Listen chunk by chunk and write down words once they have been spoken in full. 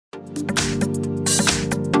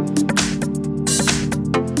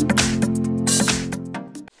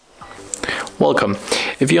Welcome.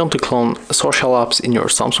 If you want to clone social apps in your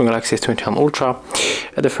Samsung Galaxy S21 Ultra,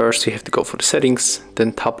 at the first you have to go for the settings,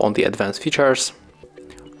 then tap on the advanced features.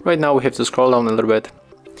 Right now we have to scroll down a little bit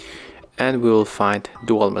and we will find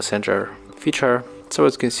dual messenger feature. So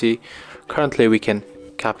as you can see, currently we can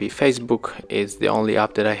copy Facebook. It's the only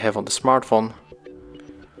app that I have on the smartphone.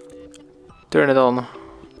 Turn it on,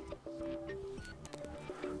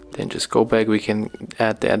 then just go back. We can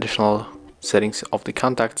add the additional settings of the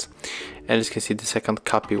contacts, and as you can see, the second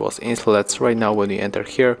copy was installed. So right now when we enter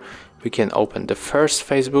here, we can open the first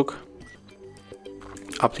Facebook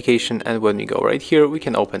application, and when we go right here, we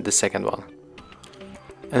can open the second one,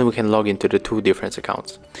 and we can log into the two different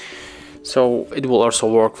accounts. So it will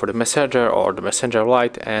also work for the Messenger or the Messenger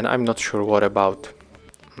Lite, and I'm not sure what about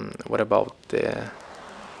the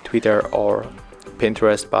Twitter or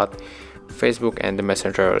Pinterest, but Facebook and the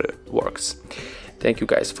Messenger works. Thank you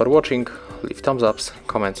guys for watching. Leave thumbs ups,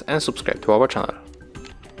 comments and subscribe to our channel.